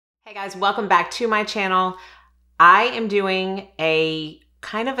Hey guys, welcome back to my channel. I am doing a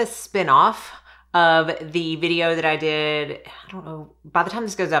kind of a spin-off of the video that I did, I don't know, by the time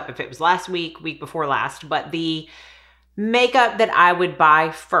this goes up, if it was last week, week before last, but the makeup that I would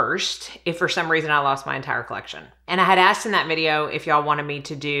buy first if for some reason I lost my entire collection. And I had asked in that video if y'all wanted me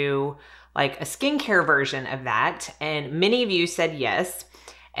to do like a skincare version of that, and many of you said yes.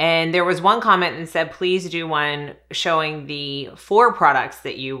 And there was one comment that said, please do one showing the 4 products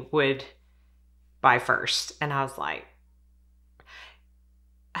that you would buy first. And I was like,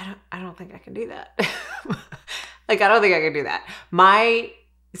 I don't think I can do that. Like, I don't think I can do that. My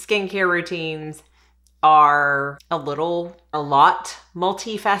skincare routines are a lot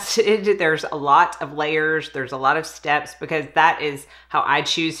multifaceted. There's a lot of layers. There's a lot of steps because that is how I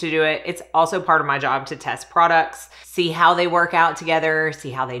choose to do it. It's also part of my job to test products, see how they work out together, see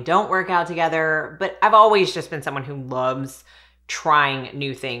how they don't work out together. But I've always just been someone who loves trying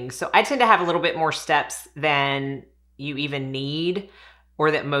new things. So I tend to have a little bit more steps than you even need or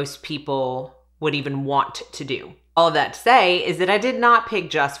that most people would even want to do. All of that to say is that I did not pick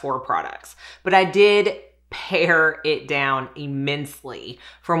just 4 products, but I did pare it down immensely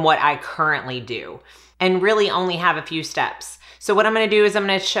from what I currently do and really only have a few steps. So what I'm gonna do is I'm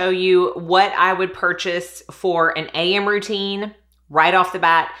gonna show you what I would purchase for an AM routine right off the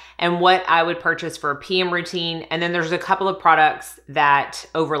bat and what I would purchase for a PM routine. And then there's a couple of products that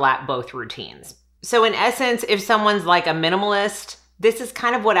overlap both routines. So in essence, if someone's like a minimalist, this is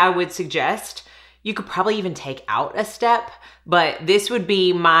kind of what I would suggest. You could probably even take out a step, but this would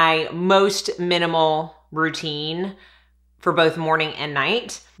be my most minimal routine for both morning and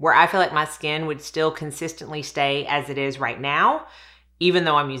night, where I feel like my skin would still consistently stay as it is right now, even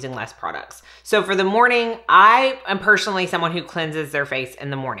though I'm using less products. So for the morning, I am personally someone who cleanses their face in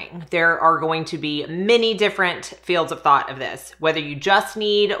the morning. There are going to be many different fields of thought of this, whether you just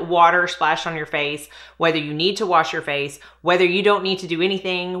need water splashed on your face, whether you need to wash your face, whether you don't need to do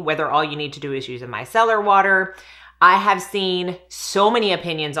anything, whether all you need to do is use a micellar water. I have seen so many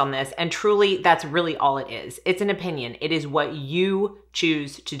opinions on this, and truly that's really all it is. It's an opinion. It is what you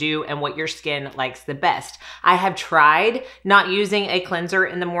choose to do and what your skin likes the best. I have tried not using a cleanser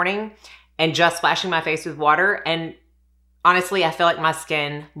in the morning and just splashing my face with water, and honestly, I feel like my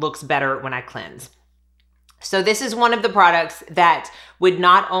skin looks better when I cleanse. So this is one of the products that would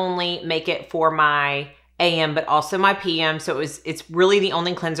not only make it for my AM, but also my PM. So it's really the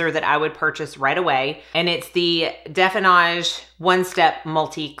only cleanser that I would purchase right away. And it's the Definage One-Step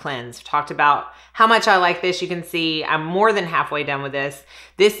Multi-Cleanse. I've talked about how much I like this. You can see I'm more than halfway done with this.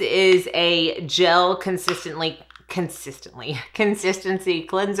 This is a gel consistency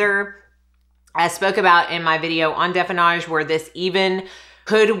cleanser. I spoke about in my video on Definage where this even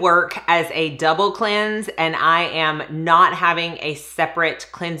could work as a double cleanse, and I am not having a separate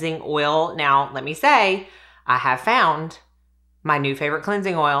cleansing oil. Now, let me say, I have found my new favorite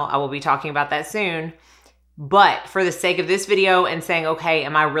cleansing oil. I will be talking about that soon. But for the sake of this video and saying, okay,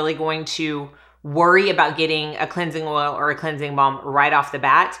 am I really going to worry about getting a cleansing oil or a cleansing balm right off the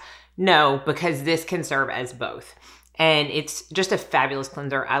bat? No, because this can serve as both. And it's just a fabulous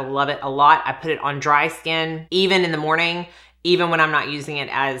cleanser. I love it a lot. I put it on dry skin, even in the morning, even when I'm not using it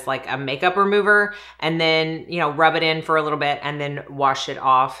as like a makeup remover, and then, you know, rub it in for a little bit and then wash it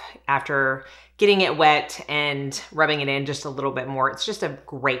off after getting it wet and rubbing it in just a little bit more. It's just a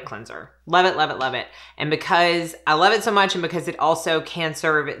great cleanser. Love it, love it, love it. And because I love it so much and because it also can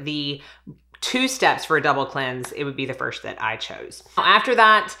serve the 2 steps for a double cleanse, it would be the first that I chose. After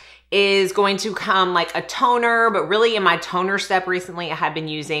that is going to come like a toner, but really in my toner step recently, I have been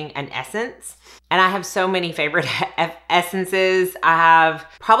using an essence. And I have so many favorite essences. I have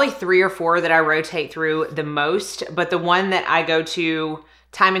probably 3 or 4 that I rotate through the most, but the one that I go to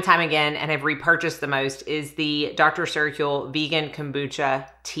time and time again and have repurchased the most is the Dr. Circul Vegan Kombucha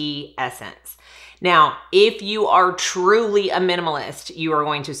Tea Essence. Now, if you are truly a minimalist, you are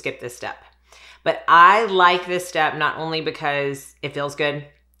going to skip this step. But I like this step not only because it feels good,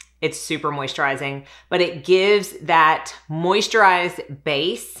 it's super moisturizing, but it gives that moisturized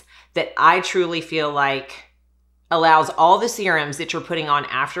base that I truly feel like allows all the serums that you're putting on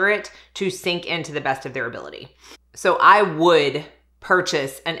after it to sink into the best of their ability. So I would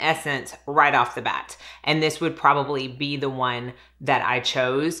purchase an essence right off the bat, and this would probably be the one that I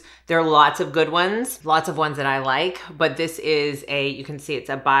chose. There are lots of good ones, lots of ones that I like, but this is you can see it's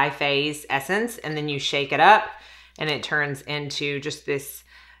a biphase essence, and then you shake it up and it turns into just this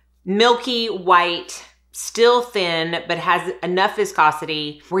milky white, still thin, but has enough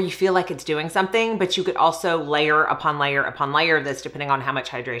viscosity where you feel like it's doing something, but you could also layer upon layer upon layer of this depending on how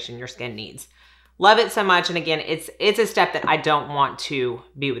much hydration your skin needs. Love it so much. And again, it's a step that I don't want to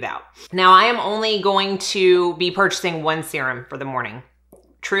be without. Now, I am only going to be purchasing one serum for the morning.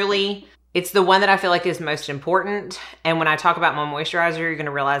 Truly, it's the one that I feel like is most important. And when I talk about my moisturizer, you're gonna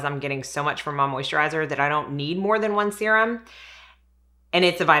realize I'm getting so much from my moisturizer that I don't need more than one serum. And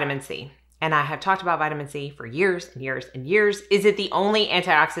it's a vitamin C. And I have talked about vitamin C for years and years and years. Is it the only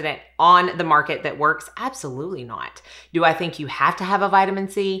antioxidant on the market that works? Absolutely not. Do I think you have to have a vitamin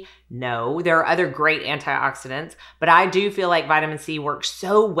C? No, there are other great antioxidants, but I do feel like vitamin C works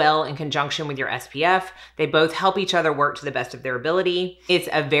so well in conjunction with your SPF. They both help each other work to the best of their ability. It's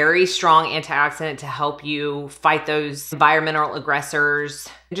a very strong antioxidant to help you fight those environmental aggressors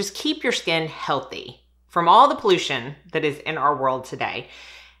and just keep your skin healthy from all the pollution that is in our world today.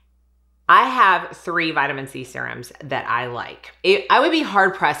 I have 3 vitamin C serums that I like. I would be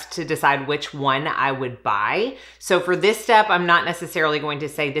hard pressed to decide which one I would buy. So for this step, I'm not necessarily going to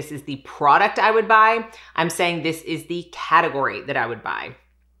say this is the product I would buy. I'm saying this is the category that I would buy.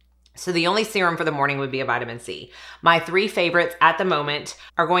 So the only serum for the morning would be a vitamin C. My 3 favorites at the moment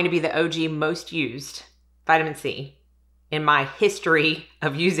are going to be the OG most used vitamin C in my history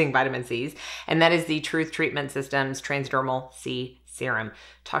of using vitamin Cs, and that is the Truth Treatment Systems Transdermal C Serum.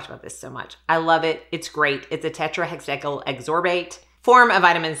 Talked about this so much. I love it. It's great. It's a tetrahexacyl exorbate form of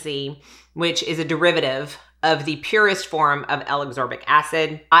vitamin C, which is a derivative of the purest form of L-ascorbic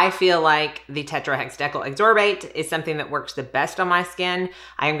acid. I feel like the tetrahexacyl exorbate is something that works the best on my skin.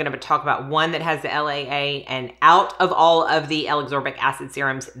 I am going to talk about one that has the LAA, and out of all of the L-ascorbic acid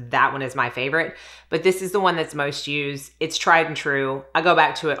serums, that one is my favorite. But this is the one that's most used. It's tried and true. I go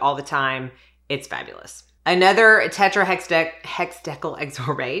back to it all the time. It's fabulous. Another tetrahexacyl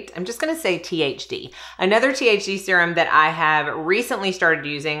exorbate, I'm just gonna say THD. Another THD serum that I have recently started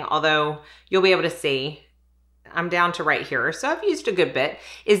using, although you'll be able to see, I'm down to right here, so I've used a good bit,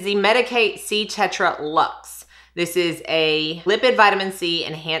 is the Medicate C Tetra Luxe. This is a lipid vitamin C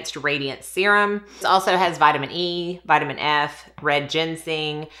enhanced radiant serum. It also has vitamin E, vitamin F, red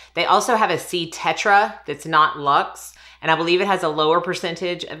ginseng. They also have a C Tetra that's not Luxe, and I believe it has a lower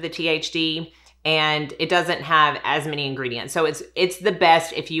percentage of the THD, and it doesn't have as many ingredients. So it's the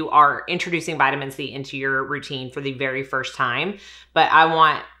best if you are introducing vitamin C into your routine for the very first time. But I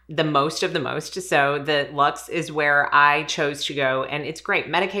want the most of the most. So the Luxe is where I chose to go, and it's great.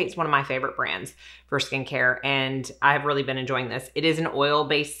 Medicate's one of my favorite brands for skincare, and I've really been enjoying this. It is an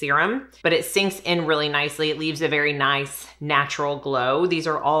oil-based serum, but it sinks in really nicely. It leaves a very nice natural glow. These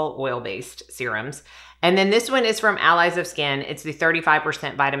are all oil-based serums. And then this one is from Allies of Skin. It's the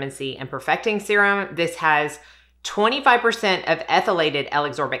 35% vitamin C and perfecting serum. This has 25% of ethylated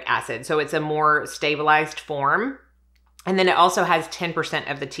L-ascorbic acid, so it's a more stabilized form. And then it also has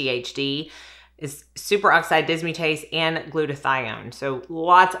 10% of the THD, is superoxide dismutase and glutathione. So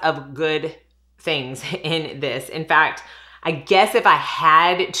lots of good things in this. In fact, I guess if I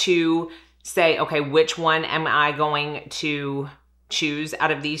had to say, okay, which one am I going to choose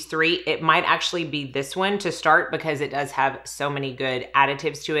out of these 3, it might actually be this one to start because it does have so many good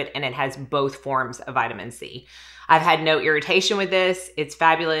additives to it, and it has both forms of vitamin C. I've had no irritation with this. It's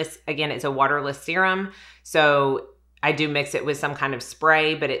fabulous. Again, it's a waterless serum, so I do mix it with some kind of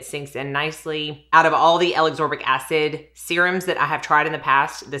spray, but it sinks in nicely. Out of all the L-ascorbic acid serums that I have tried in the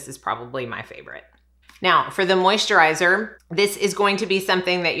past, this is probably my favorite. Now, for the moisturizer, this is going to be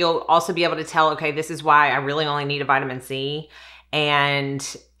something that you'll also be able to tell, okay, this is why I really only need a vitamin C. And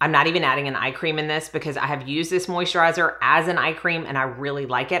I'm not even adding an eye cream in this because I have used this moisturizer as an eye cream and I really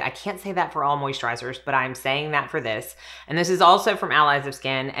like it. I can't say that for all moisturizers, but I'm saying that for this. And this is also from Allies of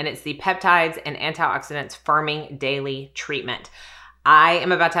Skin, and it's the Peptides and Antioxidants Firming Daily Treatment. I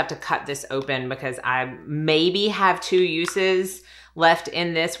am about to have to cut this open because I maybe have 2 uses left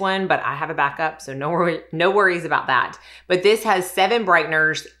in this one, but I have a backup, so no worries about that. But this has 7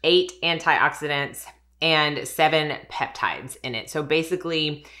 brighteners, 8 antioxidants, and 7 peptides in it. So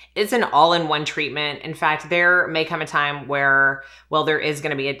basically, it's an all-in-one treatment. In fact, there may come a time where, well, there is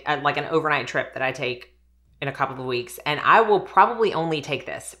gonna be like an overnight trip that I take in a couple of weeks, and I will probably only take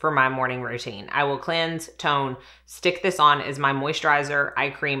this for my morning routine. I will cleanse, tone, stick this on as my moisturizer,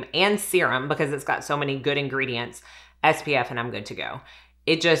 eye cream, and serum because it's got so many good ingredients, SPF, and I'm good to go.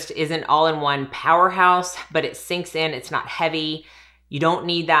 It just is an all-in-one powerhouse, but it sinks in, it's not heavy. You don't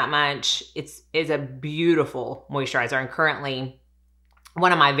need that much. It's a beautiful moisturizer, and currently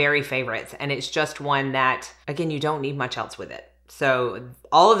one of my very favorites. And it's just one that, again, you don't need much else with it. So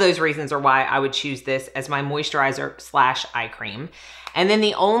all of those reasons are why I would choose this as my moisturizer / eye cream. And then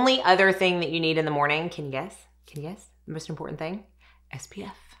the only other thing that you need in the morning, can you guess? Can you guess? The most important thing?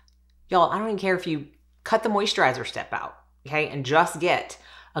 SPF. Y'all, I don't even care if you cut the moisturizer step out, okay, and just get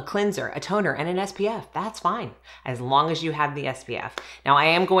a cleanser, a toner, and an SPF. That's fine, as long as you have the SPF. Now, I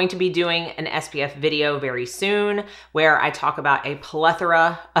am going to be doing an SPF video very soon where I talk about a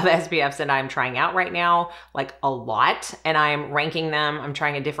plethora of SPFs that I'm trying out right now, like a lot, and I'm ranking them. I'm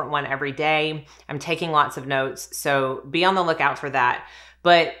trying a different one every day. I'm taking lots of notes, so be on the lookout for that.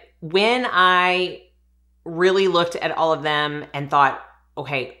 But when I really looked at all of them and thought,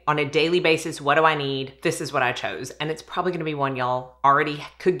 okay, on a daily basis, what do I need? This is what I chose. And it's probably gonna be one y'all already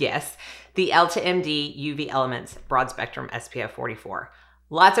could guess. The Elta MD UV Elements Broad Spectrum SPF 44.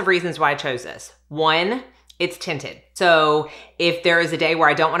 Lots of reasons why I chose this. One, it's tinted. So if there is a day where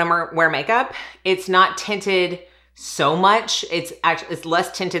I don't wanna wear makeup, it's not tinted so much. It's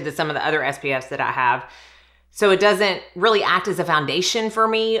less tinted than some of the other SPFs that I have. So it doesn't really act as a foundation for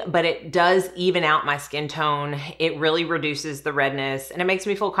me, but it does even out my skin tone. It really reduces the redness, and it makes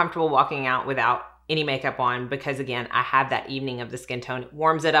me feel comfortable walking out without any makeup on because, again, I have that evening of the skin tone. It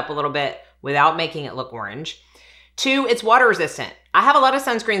warms it up a little bit without making it look orange. Two, it's water resistant. I have a lot of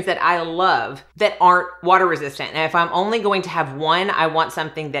sunscreens that I love that aren't water resistant. And if I'm only going to have one, I want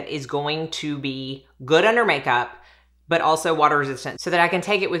something that is going to be good under makeup, but also water resistant so that I can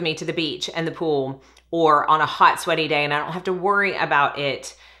take it with me to the beach and the pool or on a hot, sweaty day, and I don't have to worry about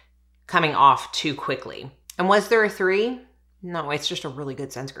it coming off too quickly. And was there a 3? No, it's just a really good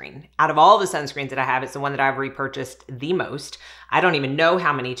sunscreen. Out of all the sunscreens that I have, it's the one that I've repurchased the most. I don't even know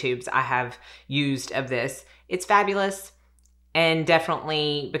how many tubes I have used of this. It's fabulous, and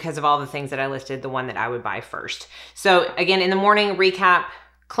definitely because of all the things that I listed, the one that I would buy first. So again, in the morning, recap: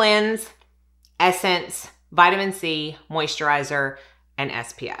 cleanse, essence, vitamin C, moisturizer, and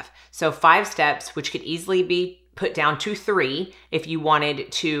SPF. So 5 steps, which could easily be put down to 3 if you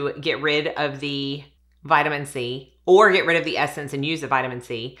wanted to get rid of the vitamin C or get rid of the essence and use the vitamin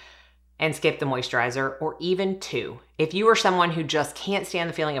C and skip the moisturizer, or even 2. If you are someone who just can't stand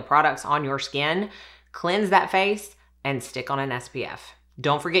the feeling of products on your skin, cleanse that face and stick on an SPF.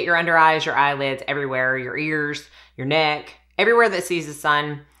 Don't forget your under eyes, your eyelids, everywhere, your ears, your neck, everywhere that sees the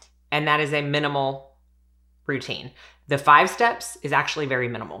sun, and that is a minimal routine. The 5 steps is actually very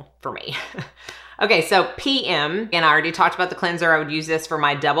minimal for me. Okay, so PM, and I already talked about the cleanser. I would use this for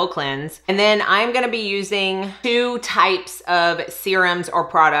my double cleanse. And then I'm gonna be using 2 types of serums or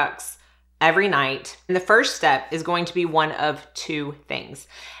products every night. And the first step is going to be one of 2 things.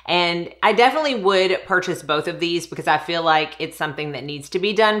 And I definitely would purchase both of these because I feel like it's something that needs to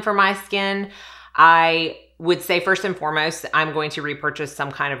be done for my skin. I would say first and foremost, I'm going to repurchase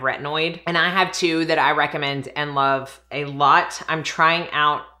some kind of retinoid. And I have 2 that I recommend and love a lot. I'm trying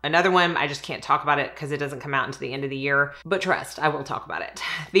out another one. I just can't talk about it because it doesn't come out until the end of the year, but trust, I will talk about it.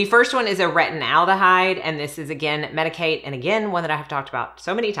 The first one is a retinaldehyde, and this is again, Medicate, and again, one that I have talked about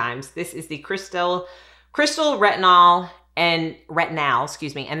so many times. This is the Crystal Retinol and Retinal,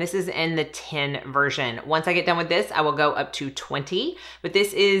 excuse me, and this is in the 10 version. Once I get done with this, I will go up to 20, but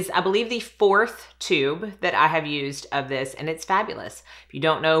this is, I believe, the 4th tube that I have used of this, and it's fabulous. If you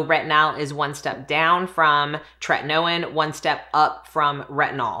don't know, retinol is 1 step down from tretinoin, 1 step up from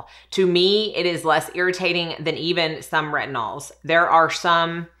retinol. To me, it is less irritating than even some retinols. There are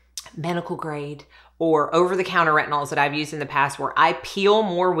some medical grade or over-the-counter retinols that I've used in the past where I peel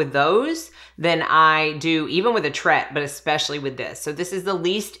more with those than I do even with a tret, but especially with this. So this is the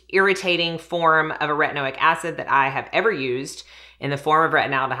least irritating form of a retinoic acid that I have ever used in the form of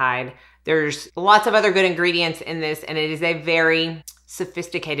retinaldehyde. There's lots of other good ingredients in this, and it is a very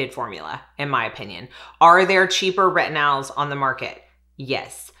sophisticated formula, in my opinion. Are there cheaper retinols on the market?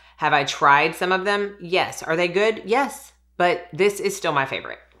 Yes. Have I tried some of them? Yes. Are they good? Yes. But this is still my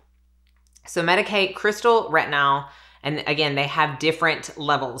favorite. So Medicate Crystal Retinol, and again, they have different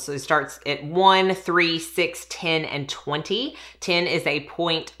levels. So it starts at 1, 3, 6, 10, and 20. 10 is a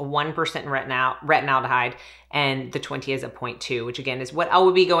 0.1% retinaldehyde, and the 20 is a 0.2, which again is what I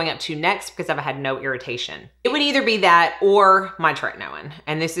will be going up to next because I've had no irritation. It would either be that or my tretinoin.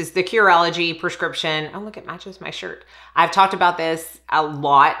 And this is the Curology prescription. Oh, look, it matches my shirt. I've talked about this a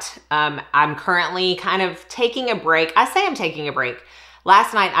lot. I'm currently kind of taking a break. I say I'm taking a break.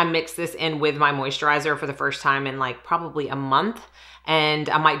 Last night, I mixed this in with my moisturizer for the first time in like probably a month. And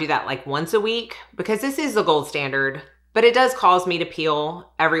I might do that like once a week because this is the gold standard, but it does cause me to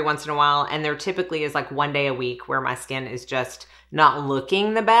peel every once in a while. And there typically is like 1 day a week where my skin is just not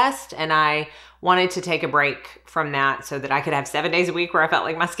looking the best. And I wanted to take a break from that so that I could have 7 days a week where I felt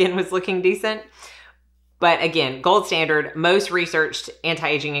like my skin was looking decent. But again, gold standard, most researched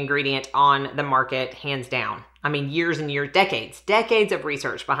anti-aging ingredient on the market, hands down. I mean, years and years, decades of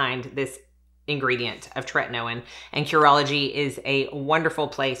research behind this ingredient of tretinoin, and Curology is a wonderful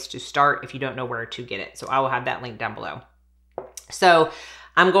place to start if you don't know where to get it. So I will have that link down below. So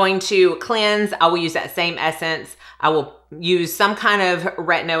I'm going to cleanse. I will use that same essence. I will use some kind of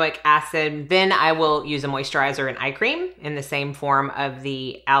retinoic acid. Then I will use a moisturizer and eye cream in the same form of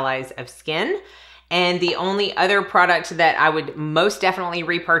the Allies of Skin. And the only other product that I would most definitely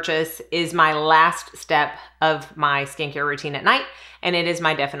repurchase is my last step of my skincare routine at night, and it is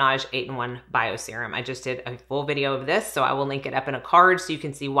my Definage 8-in-1 Bio Serum. I just did a full video of this, so I will link it up in a card so you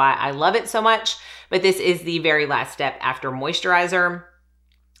can see why I love it so much. But this is the very last step after moisturizer.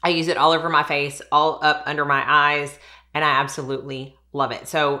 I use it all over my face, all up under my eyes, and I absolutely love it.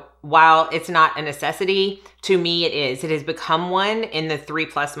 So while it's not a necessity, to me it is. It has become one in the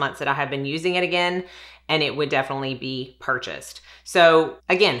 3+ months that I have been using it again, and it would definitely be purchased. So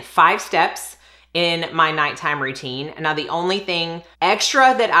again, 5 steps in my nighttime routine. Now the only thing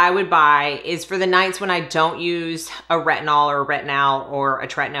extra that I would buy is for the nights when I don't use a retinol or a retinol or a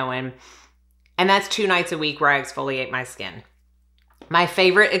tretinoin, and that's 2 nights a week where I exfoliate my skin. My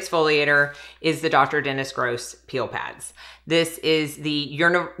favorite exfoliator is the Dr. Dennis Gross Peel Pads. This is the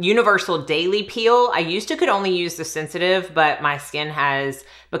Universal Daily Peel. I used to could only use the sensitive, but my skin has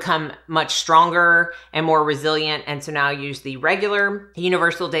become much stronger and more resilient, and so now I use the regular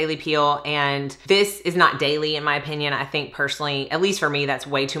Universal Daily Peel, and this is not daily in my opinion. I think personally, at least for me, that's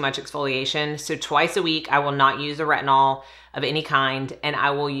way too much exfoliation. So twice a week, I will not use a retinol of any kind, and I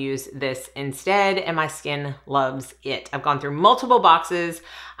will use this instead, and my skin loves it. I've gone through multiple boxes.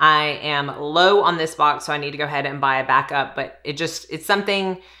 I am low on this box, so I need to go ahead and buy a backup, but it's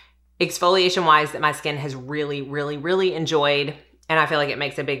something exfoliation wise that my skin has really, really, really enjoyed. And I feel like it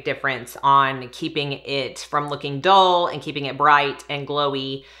makes a big difference on keeping it from looking dull and keeping it bright and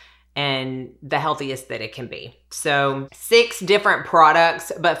glowy and the healthiest that it can be. So 6 different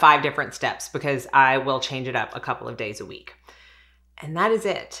products, but 5 different steps, because I will change it up a couple of days a week. And that is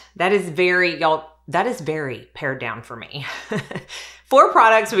it. That is very, y'all, that is very pared down for me. 4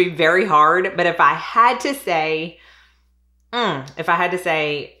 products would be very hard, but if I had to say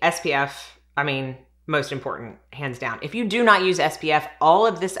SPF, I mean, most important, hands down. If you do not use SPF, all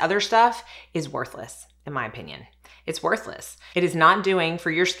of this other stuff is worthless, in my opinion. It's worthless. It is not doing for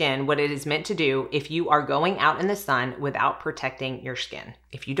your skin what it is meant to do if you are going out in the sun without protecting your skin.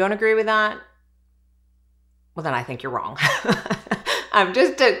 If you don't agree with that, well, then I think you're wrong. I'm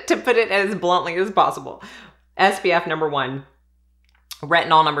just to put it as bluntly as possible. SPF number 1,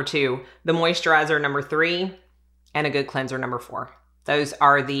 retinol number 2, the moisturizer number 3, and a good cleanser number 4. Those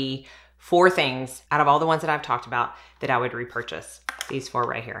are the 4 things out of all the ones that I've talked about that I would repurchase. These 4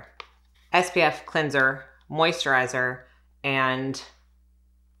 right here. SPF, cleanser, moisturizer, and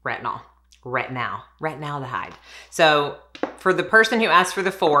retinol. Retinaldehyde. So for the person who asked for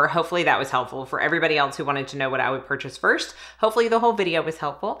the 4, hopefully that was helpful. For everybody else who wanted to know what I would purchase first, hopefully the whole video was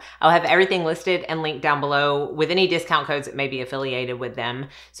helpful. I'll have everything listed and linked down below with any discount codes that may be affiliated with them.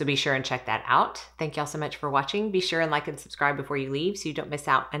 So be sure and check that out. Thank y'all so much for watching. Be sure and like and subscribe before you leave so you don't miss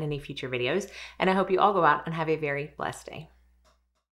out on any future videos. And I hope you all go out and have a very blessed day.